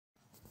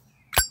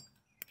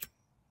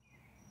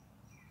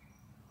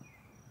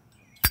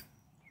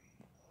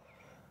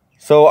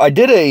So I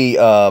did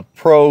a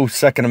pro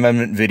Second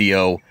Amendment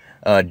video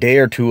a day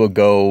or two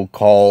ago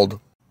called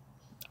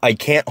I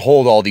Can't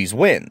Hold All These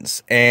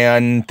Wins.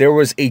 And there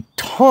was a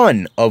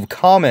ton of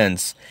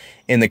comments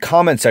in the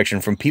comment section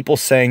from people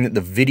saying that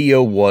the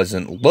video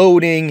wasn't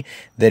loading,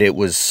 that it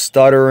was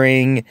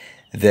stuttering,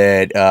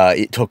 that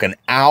it took an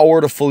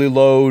hour to fully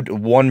load.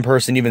 One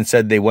person even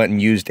said they went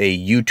and used a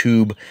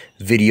YouTube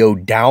video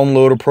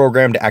downloader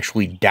program to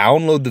actually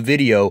download the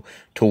video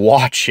to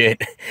watch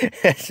it.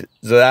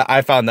 So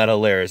I found that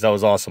hilarious. That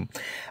was awesome.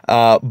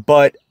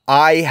 But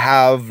I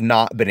have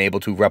not been able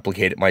to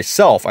replicate it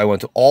myself. I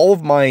went to all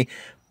of my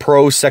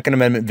pro Second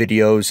Amendment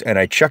videos and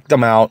I checked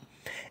them out,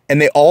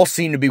 and they all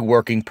seem to be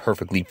working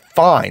perfectly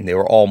fine. They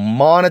were all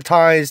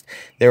monetized.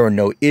 There were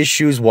no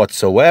issues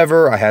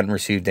whatsoever. I hadn't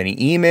received any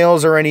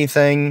emails or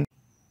anything.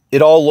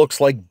 It all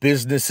looks like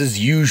business as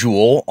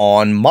usual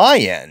on my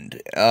end.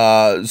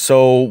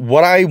 So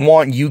what I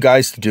want you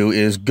guys to do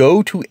is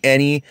go to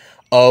any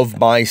of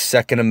my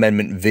Second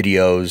Amendment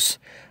videos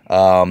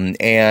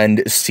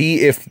and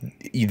see if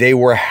they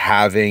were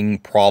having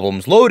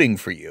problems loading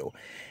for you.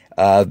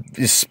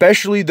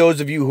 Especially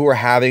those of you who are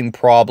having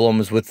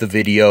problems with the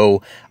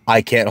video,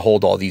 I Can't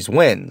Hold All These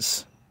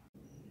Wins.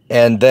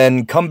 And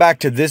then come back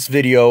to this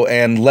video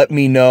and let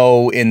me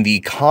know in the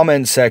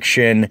comment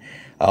section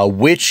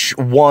which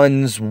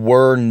ones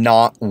were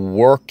not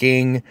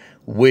working,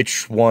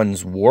 which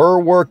ones were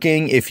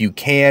working. If you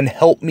can,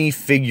 help me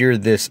figure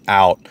this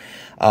out.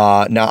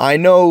 Now, I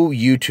know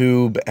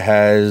YouTube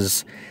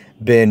has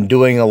been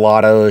doing a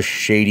lot of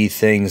shady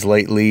things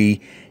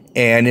lately,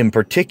 and in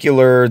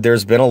particular,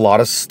 there's been a lot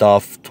of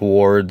stuff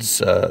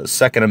towards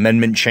Second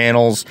Amendment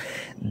channels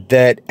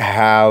that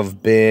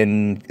have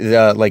been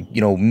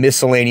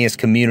miscellaneous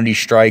community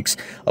strikes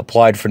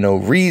applied for no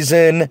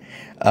reason.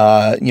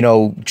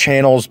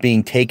 Channels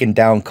being taken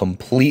down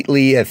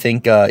completely. I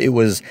think it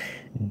was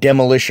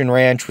Demolition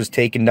Ranch was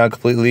taken down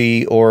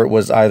completely, or it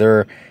was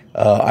either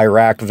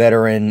Iraq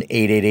Veteran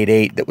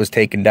 8888 that was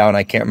taken down.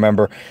 I can't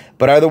remember.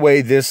 But either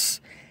way, this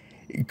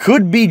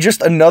could be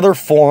just another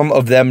form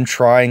of them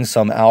trying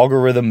some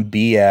algorithm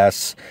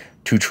BS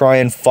to try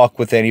and fuck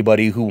with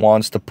anybody who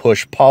wants to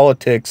push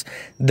politics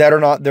that are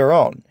not their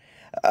own.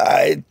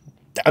 I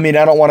mean,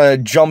 I don't want to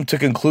jump to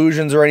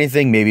conclusions or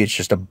anything. Maybe it's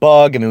just a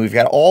bug. I mean, we've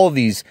got all of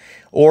these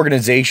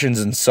organizations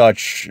and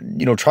such,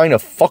 trying to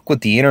fuck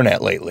with the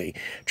internet lately,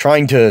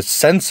 trying to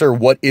censor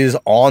what is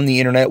on the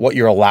internet, what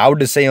you're allowed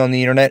to say on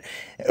the internet,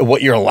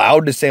 what you're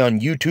allowed to say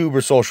on YouTube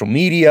or social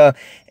media.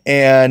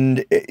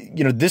 And,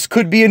 this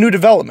could be a new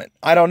development.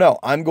 I don't know.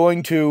 I'm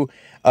going to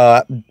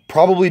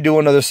probably do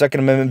another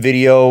Second Amendment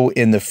video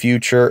in the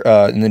future,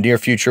 in the near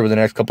future, within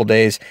the next couple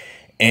days,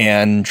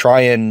 and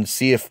try and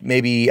see if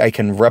maybe I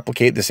can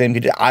replicate the same.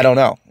 I don't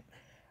know.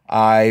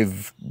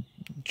 I've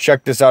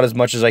checked this out as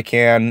much as I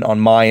can on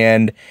my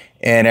end,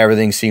 and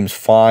everything seems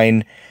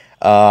fine.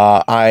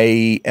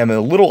 I am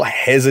a little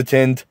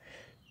hesitant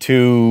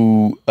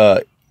to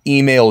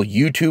email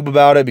YouTube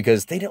about it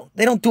because they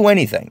don't do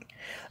anything.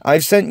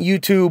 I've sent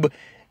YouTube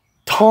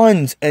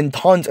tons and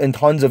tons and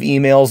tons of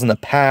emails in the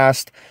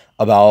past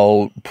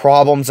about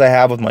problems I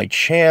have with my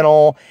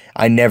channel.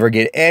 I never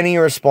get any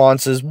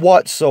responses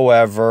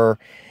whatsoever.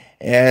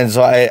 And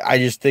so I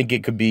just think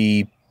it could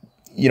be,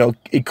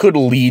 it could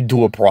lead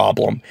to a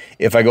problem.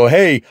 If I go,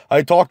 hey,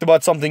 I talked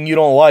about something you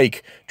don't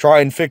like, try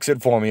and fix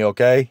it for me,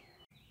 okay?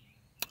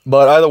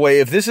 But either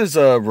way, if this is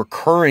a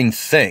recurring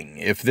thing,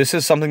 if this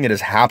is something that is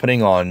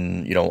happening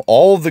on,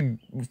 all the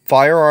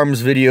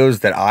firearms videos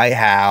that I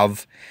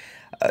have,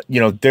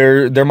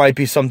 there might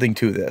be something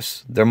to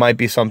this. There might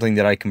be something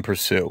that I can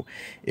pursue.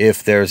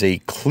 If there's a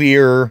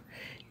clear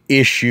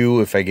issue,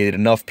 if I get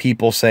enough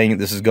people saying that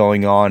this is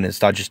going on,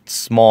 it's not just a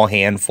small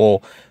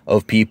handful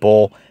of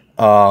people.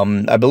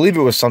 I believe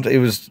it was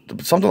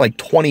something like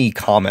 20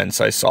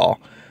 comments I saw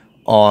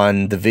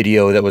on the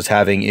video that was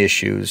having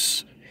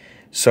issues.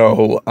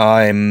 So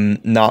I'm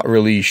not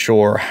really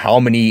sure how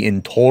many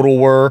in total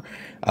were.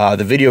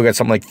 The video got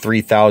something like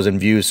 3,000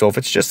 views. So if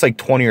it's just like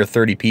 20 or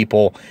 30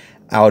 people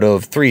out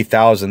of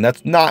 3,000,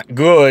 that's not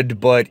good,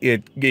 but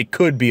it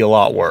could be a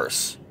lot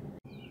worse.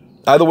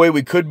 Either way,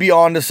 we could be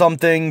onto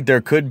something.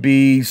 There could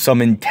be some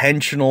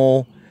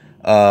intentional,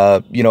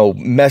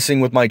 messing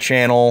with my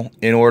channel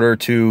in order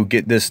to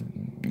get this,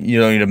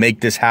 to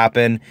make this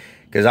happen.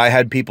 Because I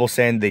had people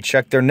saying they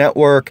checked their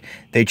network,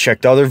 they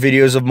checked other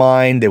videos of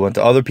mine, they went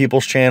to other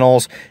people's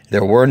channels,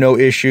 there were no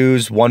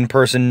issues. One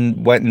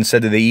person went and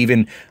said that they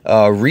even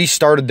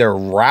restarted their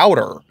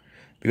router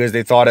because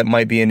they thought it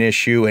might be an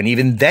issue. And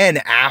even then,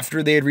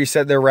 after they had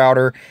reset their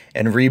router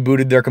and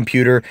rebooted their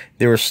computer,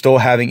 they were still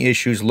having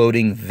issues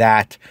loading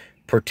that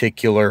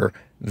particular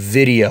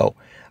video.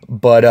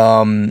 But,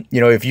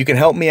 if you can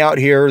help me out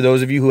here,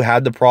 those of you who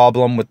had the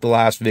problem with the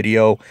last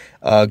video,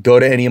 go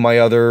to any of my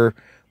other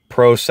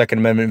pro Second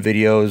Amendment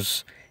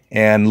videos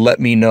and let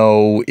me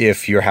know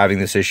if you're having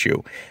this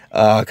issue.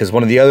 Because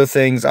one of the other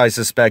things I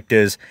suspect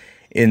is,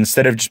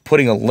 instead of just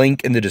putting a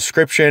link in the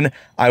description,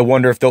 I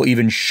wonder if they'll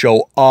even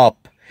show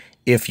up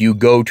if you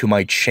go to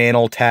my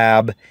channel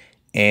tab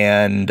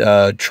and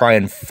try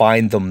and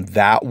find them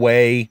that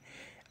way.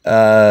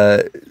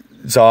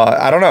 So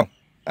I don't know.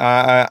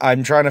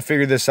 I'm trying to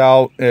figure this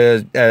out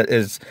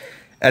as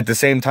at the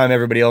same time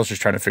everybody else is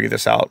trying to figure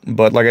this out.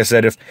 But like I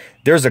said, if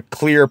there's a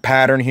clear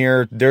pattern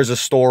here, there's a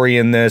story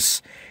in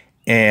this,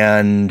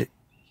 and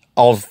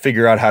I'll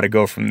figure out how to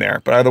go from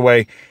there. But either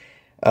way,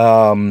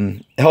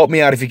 help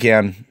me out if you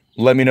can.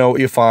 Let me know what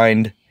you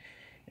find,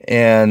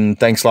 and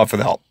thanks a lot for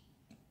the help.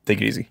 Take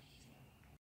it easy.